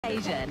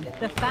occasion.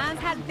 The fans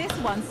had this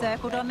one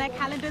circled on their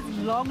calendars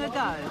long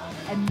ago,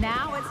 and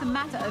now it's a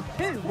matter of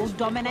who will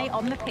dominate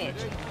on the pitch.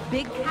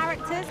 Big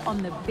characters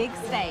on the big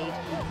stage.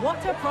 What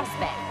a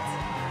prospect.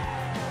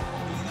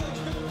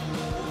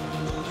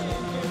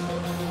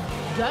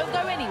 Don't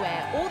go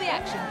anywhere. All the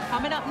action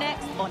coming up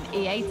next on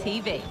EA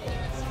TV.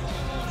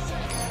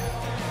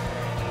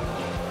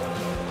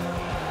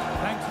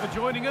 Thanks for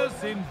joining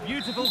us in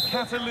beautiful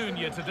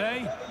Catalonia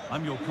today.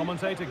 I'm your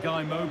commentator,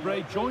 Guy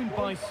Mowbray, joined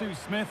by Sue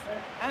Smith,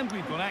 and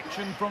we've got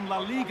action from La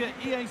Liga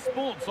EA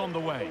Sports on the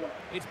way.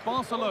 It's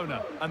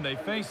Barcelona, and they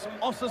face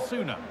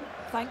Osasuna.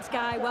 Thanks,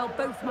 Guy. Well,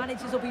 both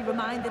managers will be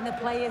reminding the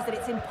players that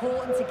it's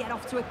important to get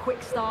off to a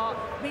quick start,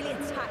 really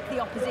attack the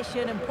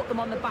opposition and put them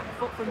on the back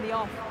foot from the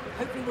off.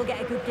 Hopefully we'll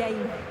get a good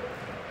game.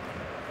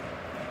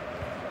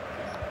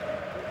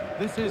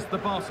 This is the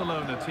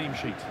Barcelona team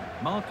sheet.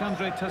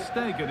 Marc-Andre ter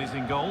Stegen is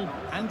in goal.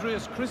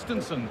 Andreas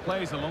Christensen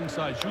plays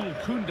alongside Jules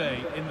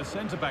Koundé in the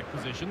centre-back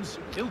positions.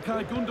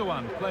 İlkay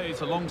Gündoğan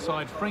plays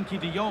alongside Frenkie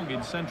de Jong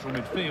in central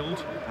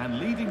midfield. And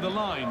leading the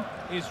line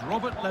is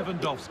Robert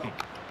Lewandowski.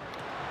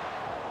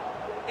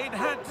 It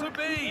had to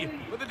be,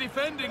 but the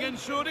defending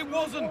ensured it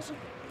wasn't.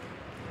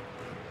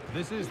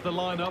 This is the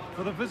lineup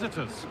for the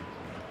visitors.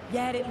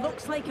 Yeah, it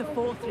looks like a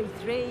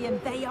 4-3-3,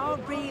 and they are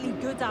really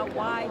good out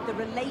wide. The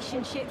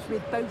relationships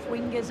with both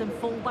wingers and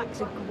fullbacks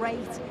are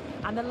great,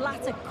 and the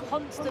latter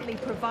constantly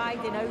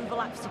providing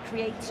overlaps to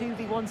create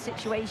 2v1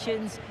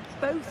 situations.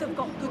 Both have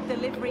got good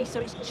delivery, so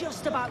it's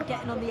just about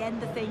getting on the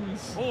end of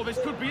things. Oh, this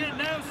could be it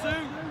now,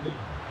 Sue.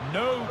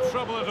 No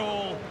trouble at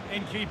all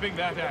in keeping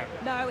that out.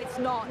 No, it's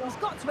not. He's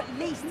got to at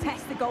least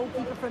test the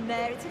goalkeeper from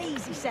there. It's an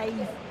easy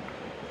save.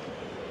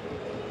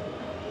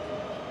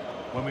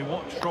 When we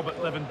watch Robert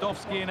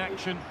Lewandowski in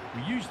action,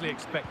 we usually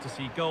expect to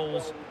see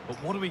goals, but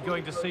what are we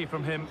going to see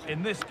from him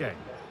in this game?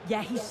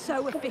 Yeah, he's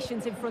so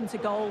efficient in front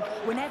of goal.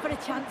 Whenever a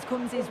chance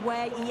comes his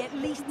way, he at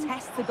least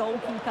tests the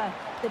goalkeeper.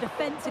 The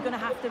defence are going to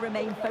have to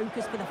remain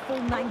focused for the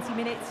full 90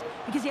 minutes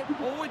because it...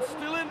 Oh, it's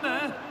still in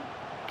there.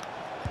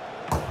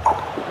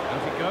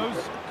 Out it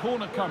goes.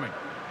 Corner coming.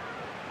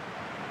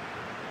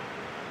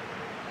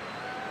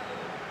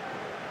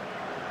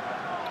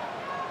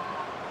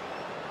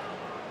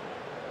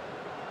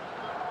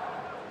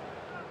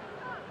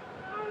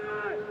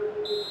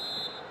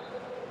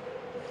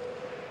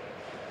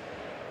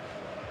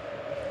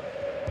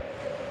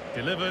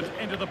 Delivered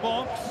into the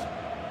box.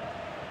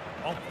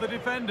 Off the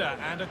defender,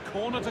 and a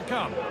corner to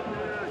come.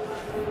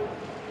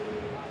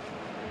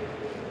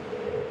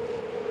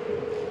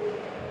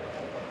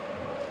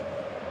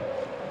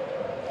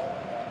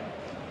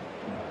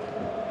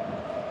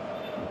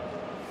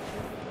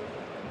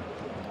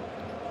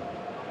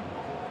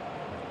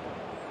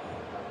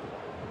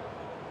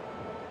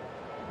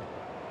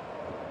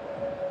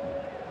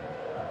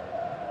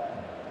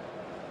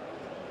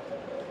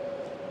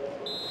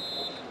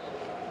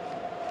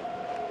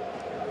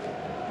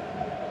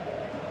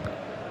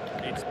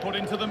 It's put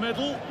into the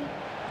middle,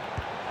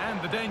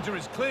 and the danger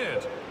is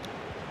cleared.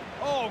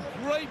 Oh,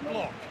 great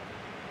block.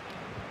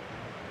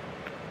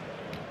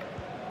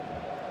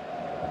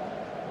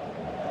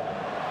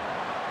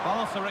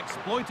 Barca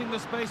exploiting the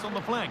space on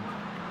the flank.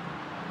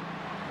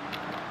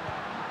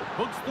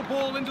 Puts the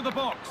ball into the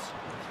box.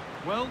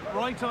 Well,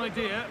 right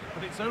idea,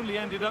 but it's only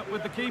ended up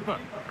with the keeper.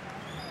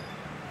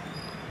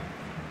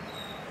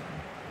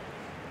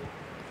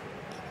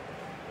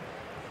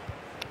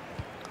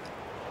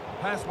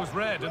 Pass was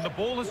read, and the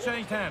ball has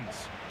changed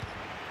hands.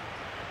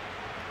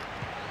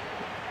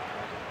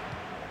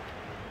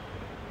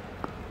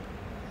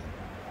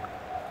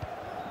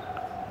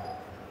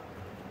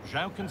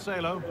 João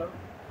Cancelo.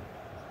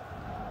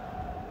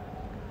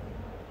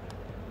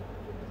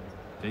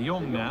 De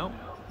Jong now.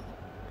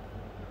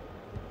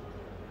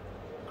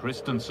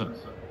 Christensen.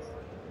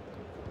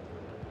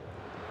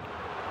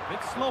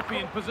 Bit sloppy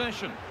in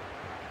possession.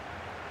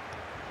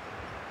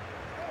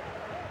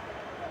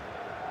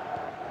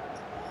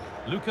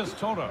 Lucas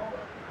Toro.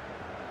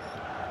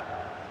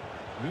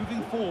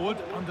 Moving forward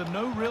under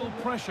no real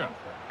pressure.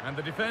 And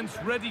the defence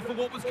ready for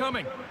what was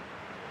coming.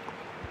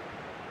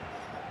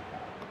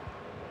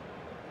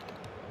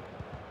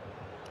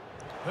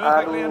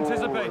 Perfectly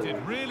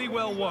anticipated. Really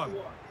well won.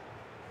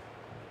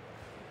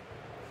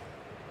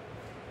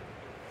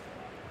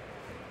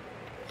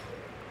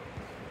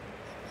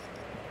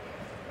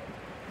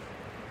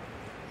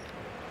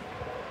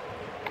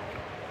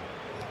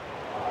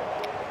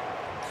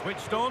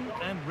 Switched on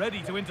and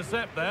ready to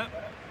intercept there.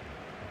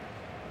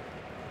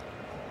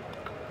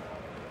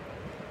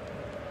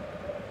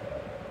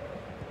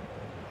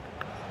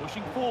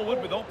 Pushing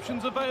forward with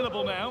options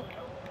available now.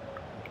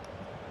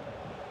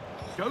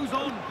 Goes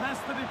on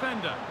past the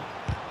defender.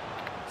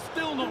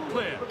 Still not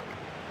clear.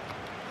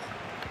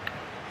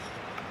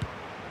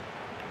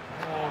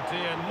 Oh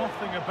dear,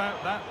 nothing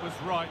about that was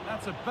right.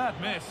 That's a bad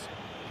miss.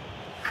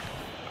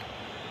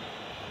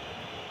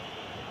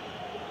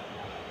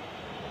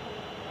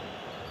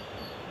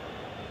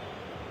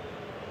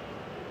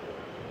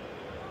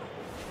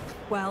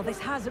 Well, this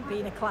hasn't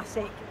been a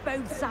classic.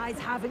 Both sides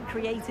haven't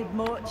created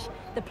much.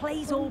 The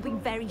play's all been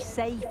very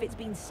safe. It's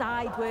been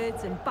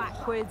sidewards and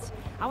backwards.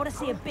 I want to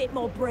see a bit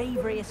more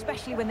bravery,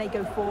 especially when they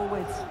go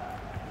forwards.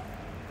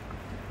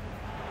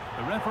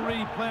 The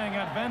referee playing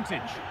advantage.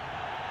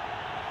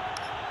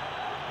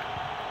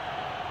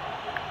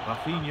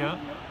 Rafinha.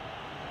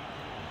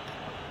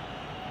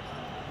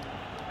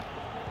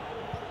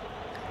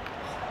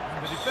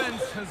 And the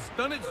defence has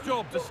done its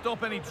job to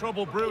stop any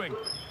trouble brewing.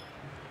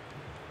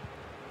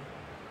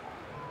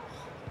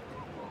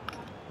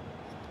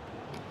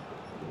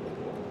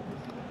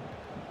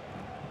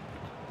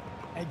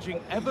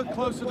 Edging ever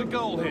closer to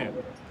goal here.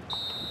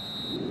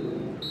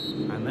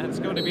 And that's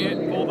going to be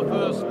it for the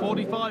first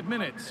 45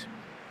 minutes.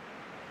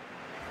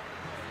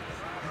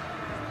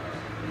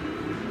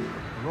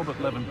 Robert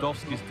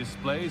Lewandowski's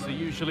displays are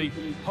usually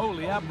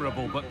wholly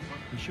admirable, but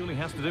he surely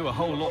has to do a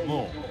whole lot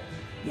more.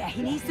 Yeah,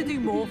 he needs to do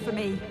more for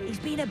me. He's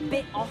been a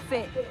bit off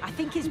it. I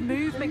think his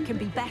movement can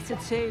be better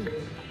too.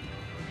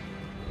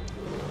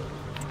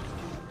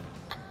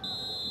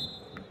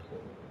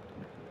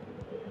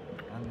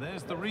 And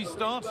there's the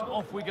restart.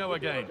 Off we go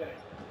again.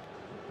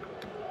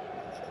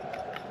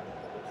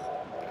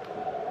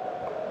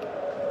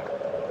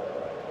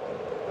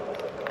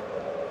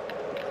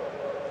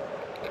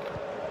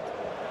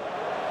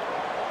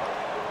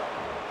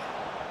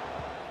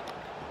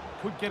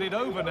 Could get it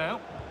over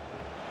now.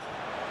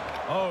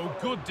 Oh,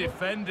 good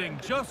defending,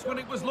 just when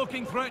it was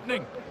looking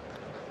threatening.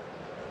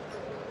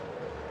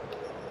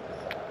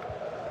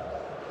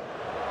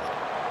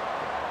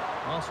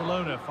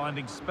 Barcelona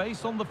finding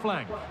space on the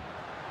flank.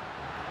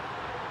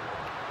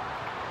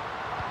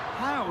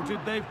 How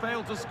did they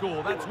fail to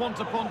score? That's one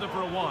to ponder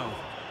for a while.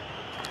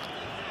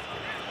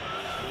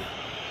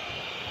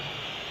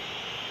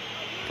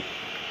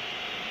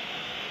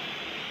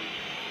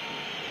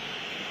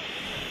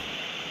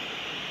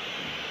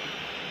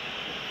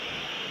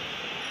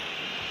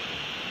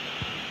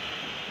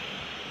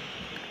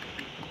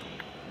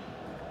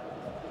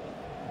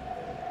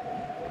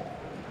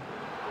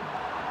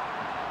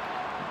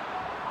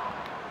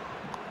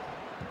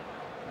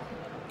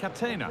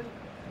 Catena.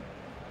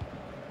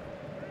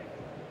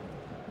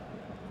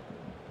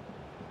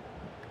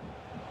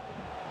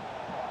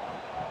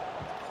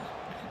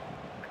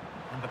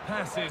 And the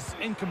pass is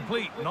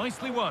incomplete.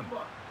 Nicely won.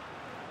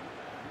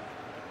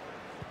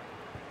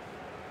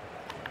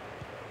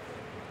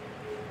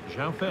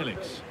 João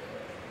Felix.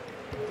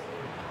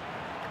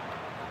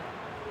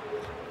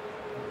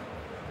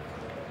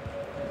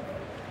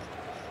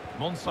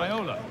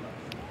 Monsayola.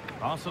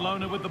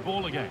 Barcelona with the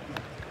ball again.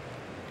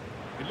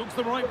 It looks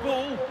the right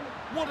ball.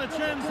 What a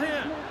chance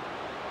here.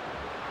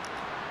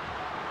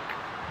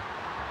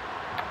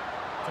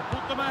 To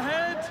put them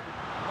ahead.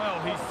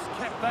 Well, he's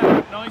kept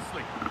that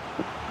nicely.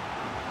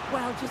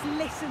 Well, just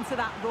listen to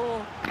that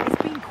roar.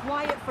 It's been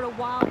quiet for a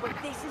while, but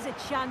this is a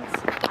chance,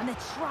 and they're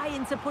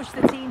trying to push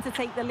the team to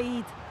take the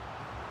lead.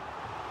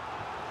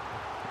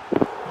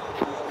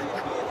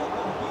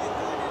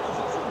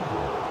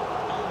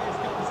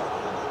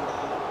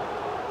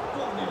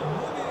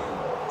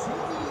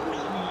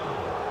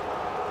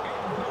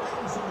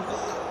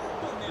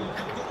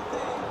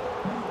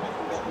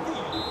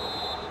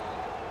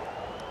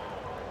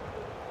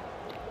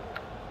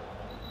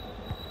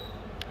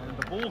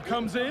 Ball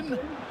comes in.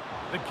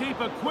 The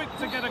keeper quick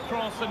to get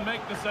across and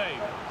make the save.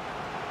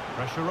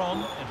 Pressure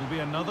on. It'll be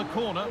another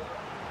corner.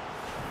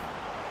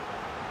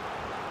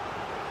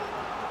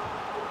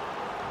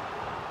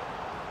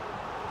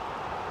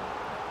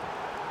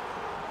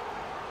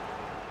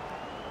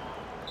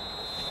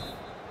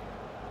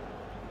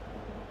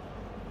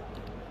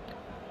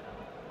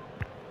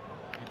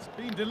 It's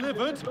been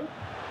delivered.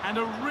 And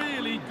a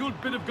really good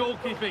bit of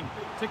goalkeeping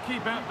to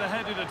keep out the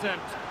headed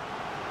attempt.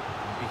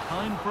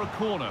 Behind for a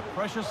corner.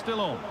 Pressure still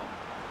on.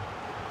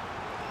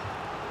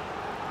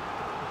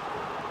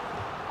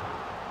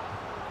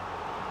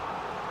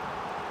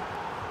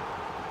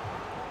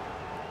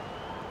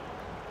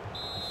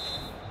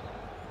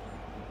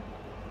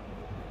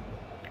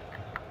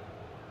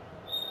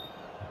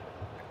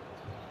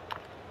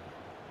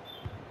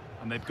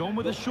 And they've gone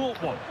with a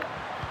short one.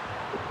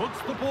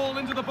 Puts the ball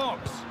into the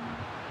box.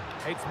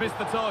 It's missed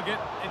the target.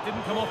 It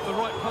didn't come off the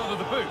right part of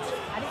the boot.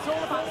 And it's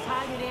all about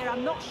timing here.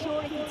 I'm not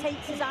sure if he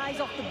takes his eyes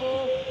off the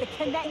ball. The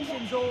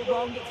connection's all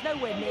wrong. It's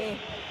nowhere near.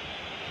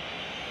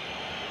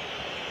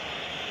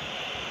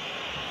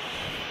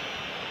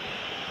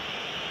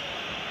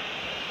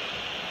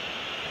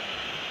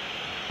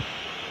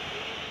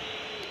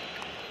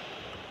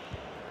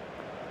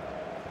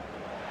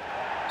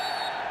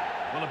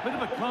 Well, a bit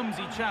of a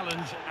clumsy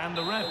challenge, and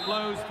the ref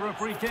blows for a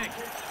free kick.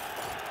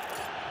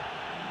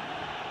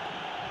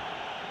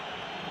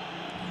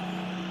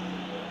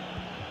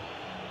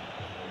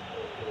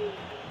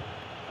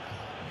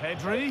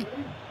 Pedri.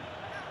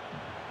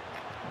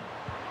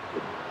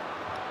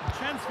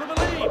 Chance for the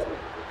lead.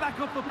 Back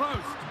up the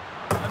post.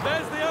 And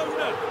there's the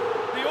opener.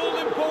 The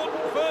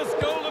all-important first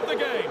goal of the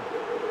game.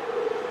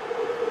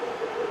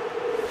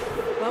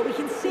 Well, Well, we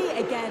can see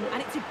it again,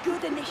 and it's a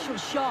good initial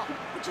shot.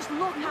 But just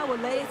look how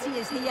alert he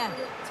is here.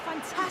 It's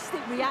fantastic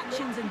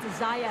reactions and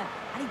desire,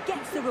 and he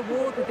gets the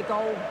reward with the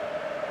goal.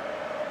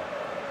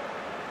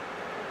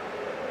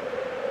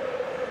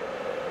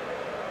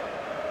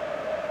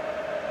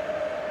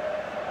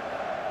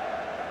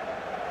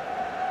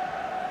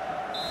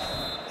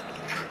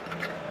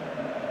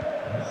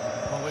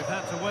 Well, we've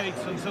had to wait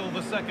until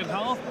the second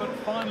half, but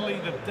finally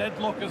the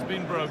deadlock has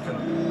been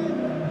broken.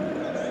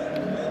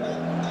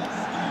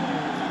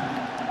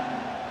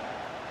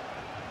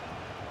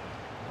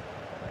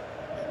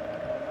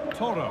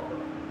 Toro.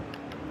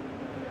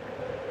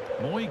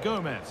 Moy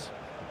Gomez.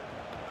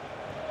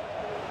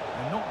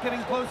 They're not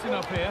getting close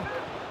enough here.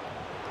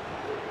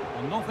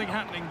 Well, nothing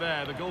happening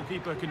there. The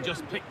goalkeeper can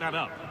just pick that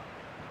up.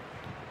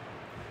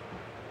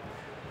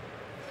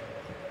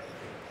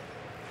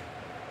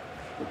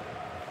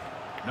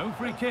 No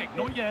free kick,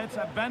 not yet.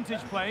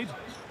 Advantage played.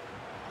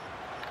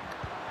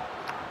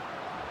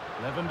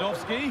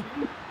 Lewandowski.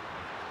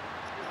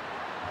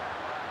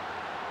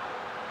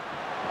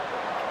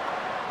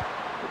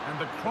 And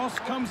the cross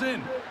comes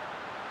in.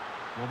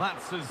 Well,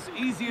 that's as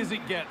easy as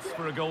it gets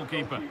for a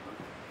goalkeeper.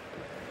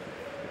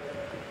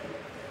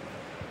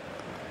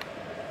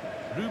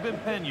 Ruben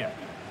Peña.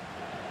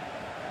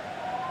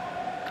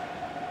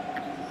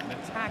 An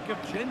attack of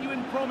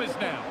genuine promise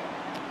now.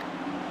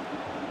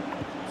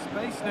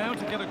 Space now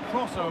to get a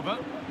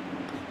crossover.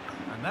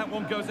 And that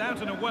one goes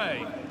out and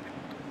away.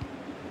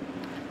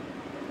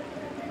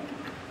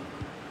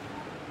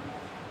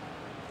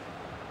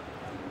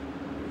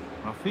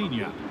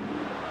 Rafinha.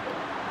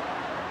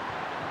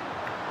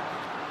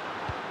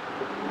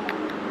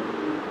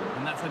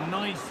 And that's a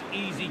nice,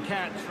 easy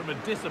catch from a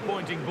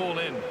disappointing ball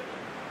in.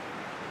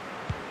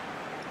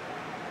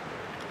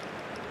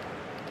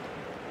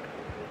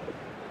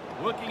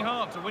 Working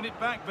hard to win it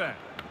back there.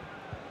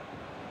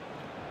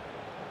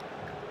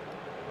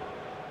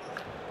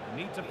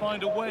 Need to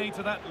find a way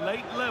to that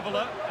late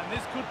leveller, and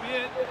this could be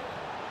it.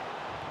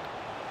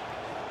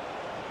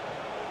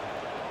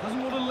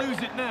 Doesn't want to lose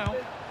it now.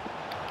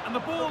 And the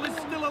ball is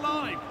still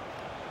alive.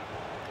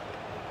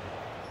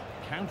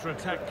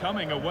 Counter-attack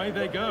coming, away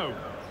they go.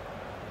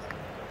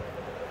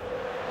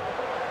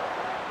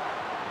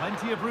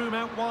 Plenty of room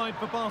out wide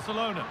for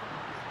Barcelona.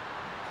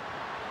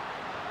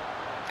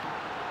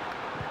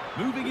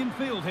 Moving in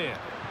field here.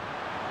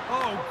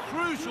 Oh,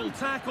 crucial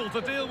tackle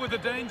to deal with the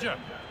danger.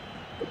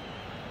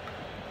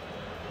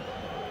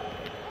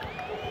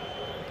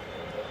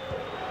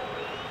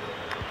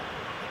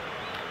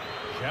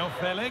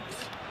 Felix.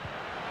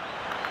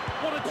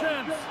 What a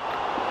chance!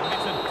 And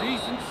it's a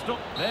decent stop.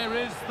 There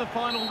is the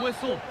final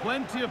whistle.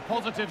 Plenty of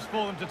positives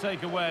for them to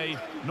take away,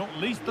 not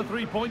least the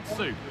 3 points,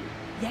 Sue.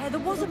 Yeah, there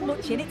wasn't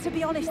much in it, to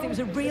be honest. It was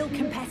a real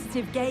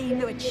competitive game.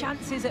 There were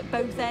chances at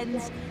both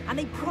ends, and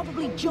they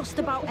probably just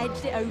about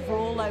edged it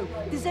overall, though.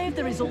 Deserved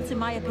the result, in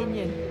my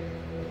opinion.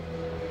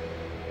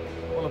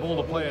 Well, of all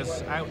the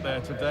players out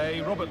there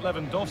today, Robert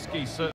Lewandowski certainly